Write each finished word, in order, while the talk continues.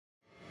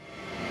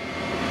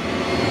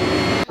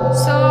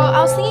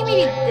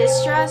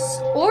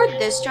dress, or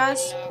this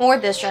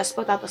dress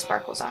without the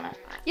sparkles on it.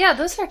 Yeah,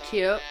 those are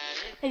cute.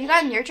 Have you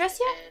gotten your dress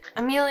yet?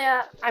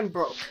 Emilia, I'm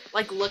broke.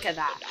 Like, look at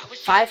that.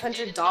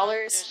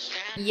 $500?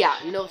 Yeah,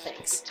 no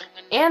thanks.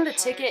 And the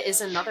ticket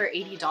is another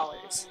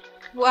 $80.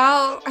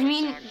 Well, I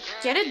mean,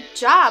 get a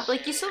job.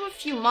 Like, you still have a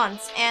few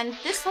months, and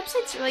this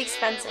website's really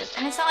expensive.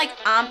 And it's not like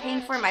I'm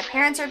paying for it, my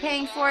parents are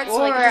paying for it, so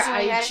like, it doesn't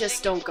really matter.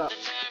 Just don't go.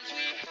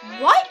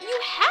 What? You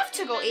have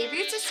to go, Avery.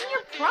 It's a senior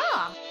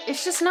prom.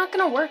 It's just not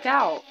gonna work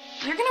out.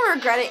 You're gonna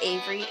regret it,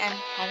 Avery, and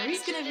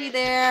Henry's gonna be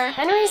there.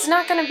 Henry's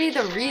not gonna be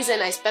the reason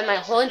I spend my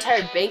whole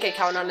entire bank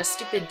account on a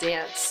stupid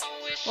dance.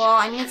 Well,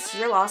 I mean, it's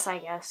your loss, I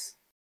guess.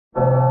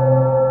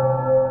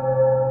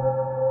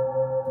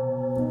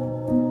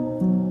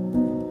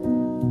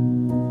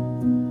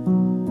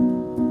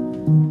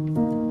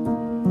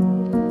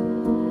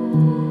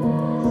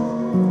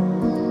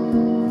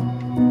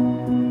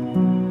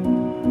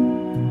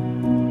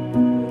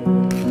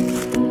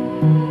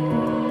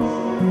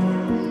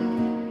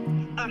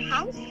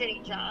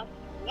 Job.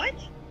 What?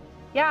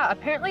 Yeah,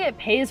 apparently it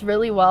pays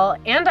really well,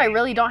 and I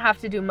really don't have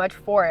to do much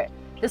for it.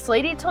 This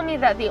lady told me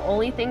that the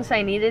only things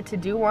I needed to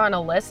do were on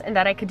a list and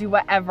that I could do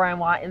whatever I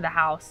want in the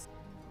house.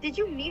 Did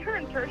you meet her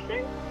in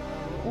person?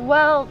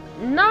 Well,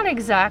 not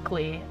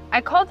exactly.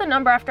 I called the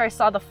number after I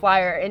saw the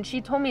flyer and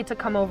she told me to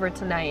come over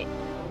tonight.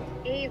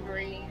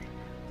 Avery.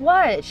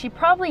 What? She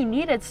probably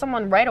needed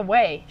someone right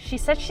away. She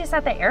said she's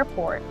at the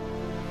airport.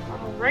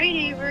 Alright,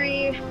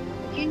 Avery.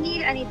 If you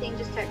need anything,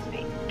 just text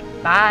me.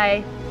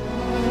 Bye.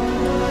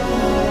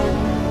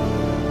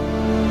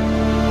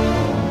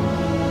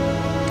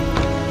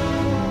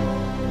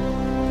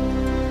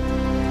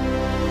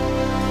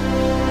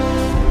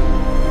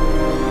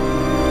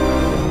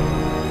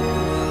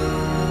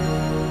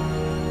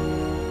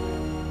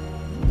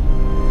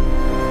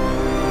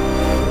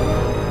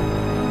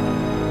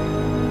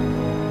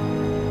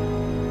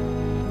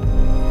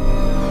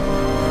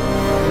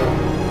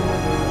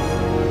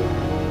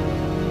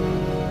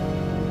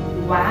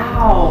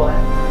 Wow.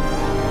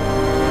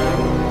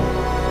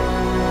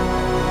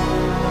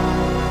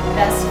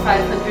 Best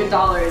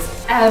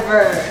 $500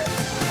 ever.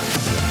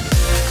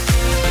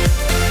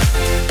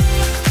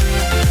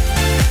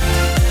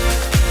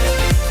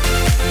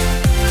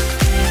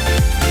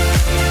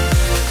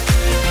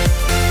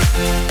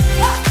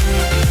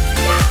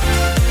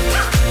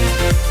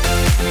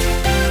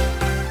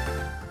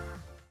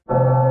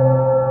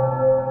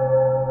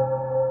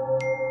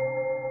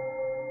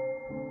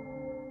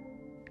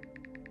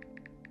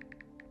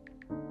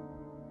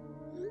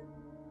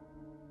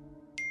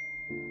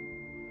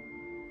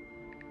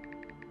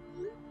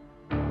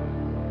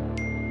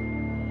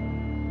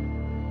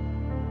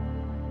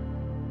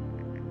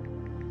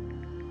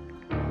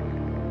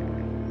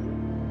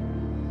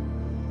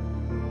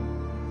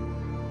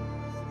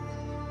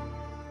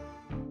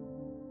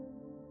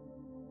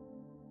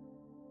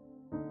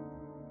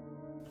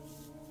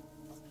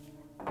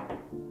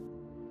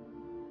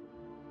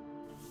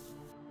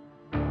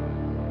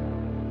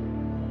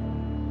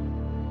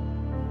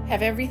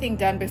 Have everything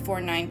done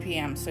before 9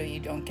 p.m. so you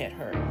don't get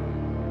hurt.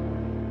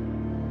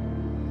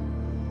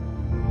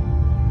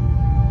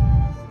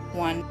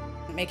 1.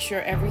 Make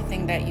sure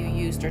everything that you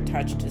used or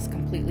touched is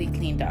completely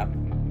cleaned up.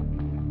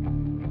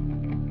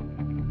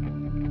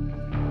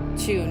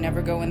 2.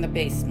 Never go in the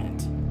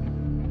basement.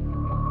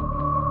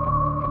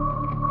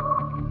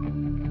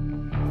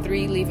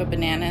 3. Leave a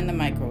banana in the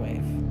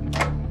microwave.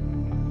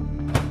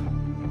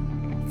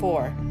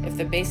 4. If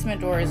the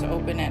basement door is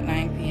open at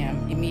 9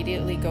 p.m.,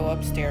 immediately go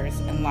upstairs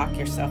and lock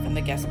yourself in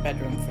the guest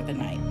bedroom for the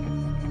night.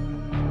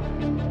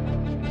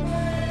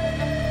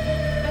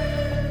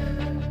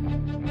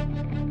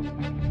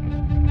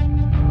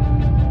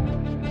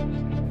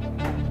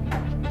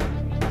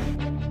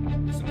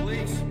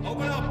 Police,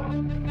 open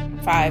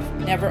up!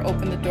 5. Never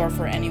open the door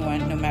for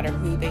anyone, no matter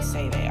who they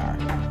say they are.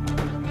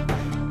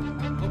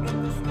 Open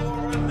up this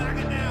door and knock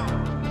it down!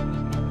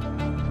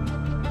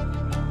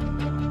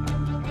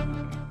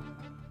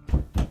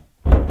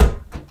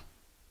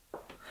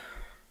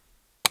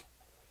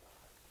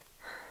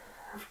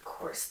 Of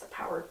course the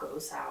power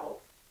goes out.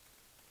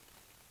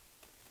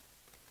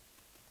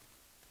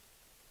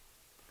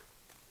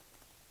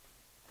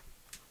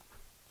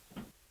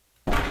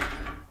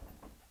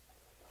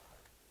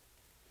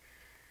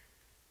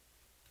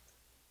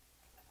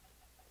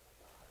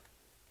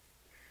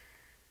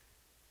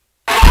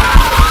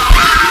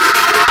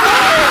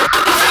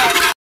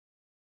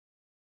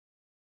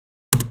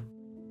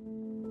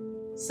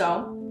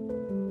 So,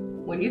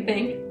 what do you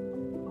think?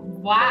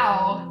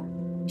 Wow.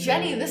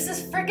 Jenny, this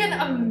is freaking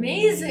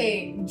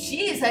amazing!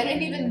 Jeez, I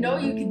didn't even know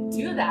you could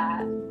do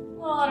that.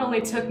 Well, it only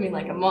took me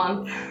like a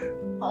month.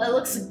 Well, it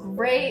looks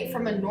great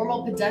from a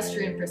normal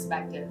pedestrian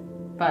perspective.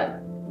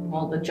 But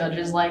will the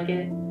judges like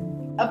it?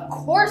 Of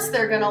course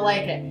they're gonna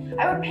like it.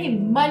 I would pay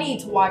money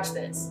to watch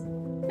this.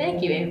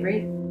 Thank you,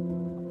 Avery.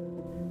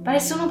 But I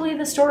still don't believe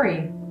the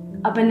story.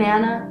 A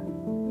banana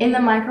in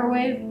the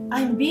microwave?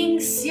 I'm being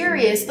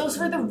serious. Those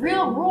were the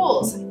real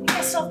rules. I think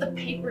I still have the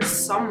papers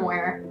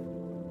somewhere.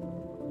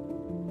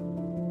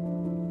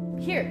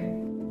 Here.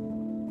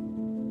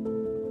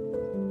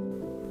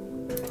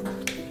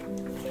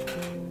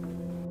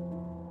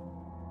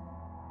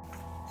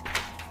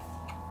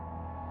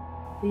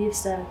 Leave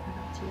static.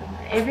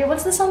 Avery,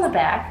 what's this on the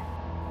back?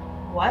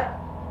 What?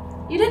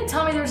 You didn't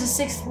tell me there was a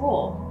sixth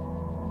rule.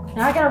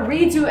 Now I gotta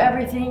redo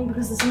everything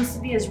because this needs to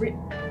be as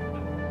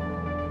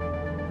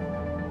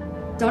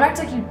Don't act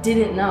like you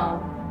didn't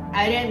know.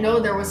 I didn't know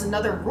there was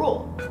another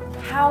rule.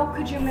 How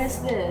could you miss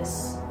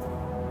this?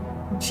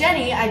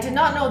 Jenny, I did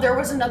not know there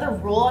was another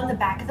rule on the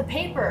back of the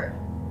paper.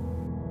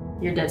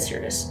 You're dead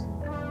serious.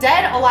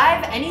 Dead,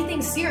 alive,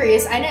 anything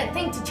serious, I didn't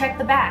think to check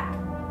the back.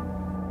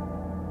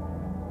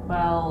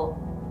 Well,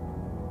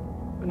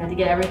 you have to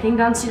get everything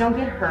done so you don't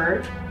get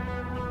hurt.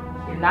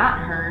 You're not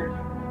hurt.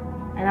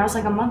 And that was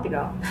like a month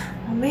ago.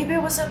 Well, maybe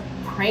it was a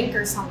prank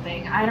or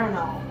something. I don't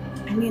know.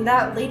 I mean,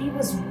 that lady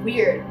was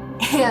weird.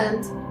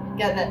 And,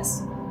 get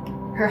this,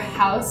 her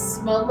house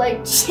smelled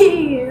like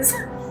cheese.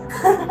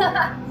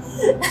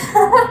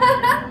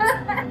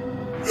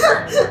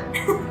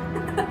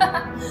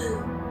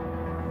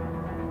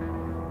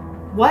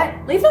 What?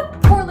 Leave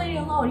that poor lady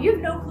alone. You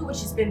have no clue what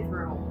she's been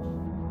through.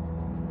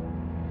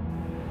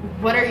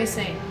 What are you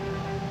saying?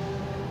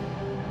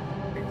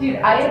 Dude,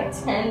 I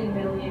have 10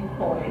 million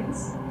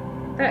coins.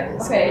 That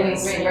is Okay, wait,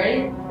 insane.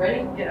 ready?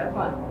 Ready? Yeah, come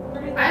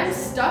on. I'm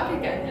stuck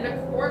again in a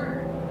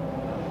corner.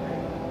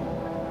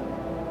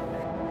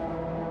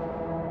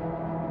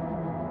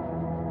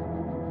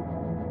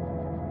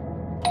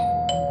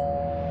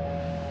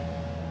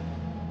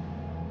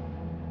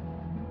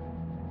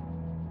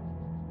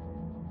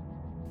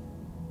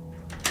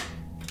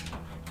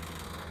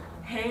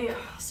 Hey,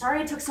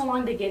 sorry it took so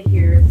long to get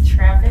here. The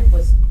traffic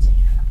was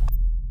terrible.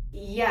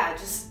 Yeah,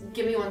 just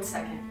give me 1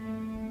 second.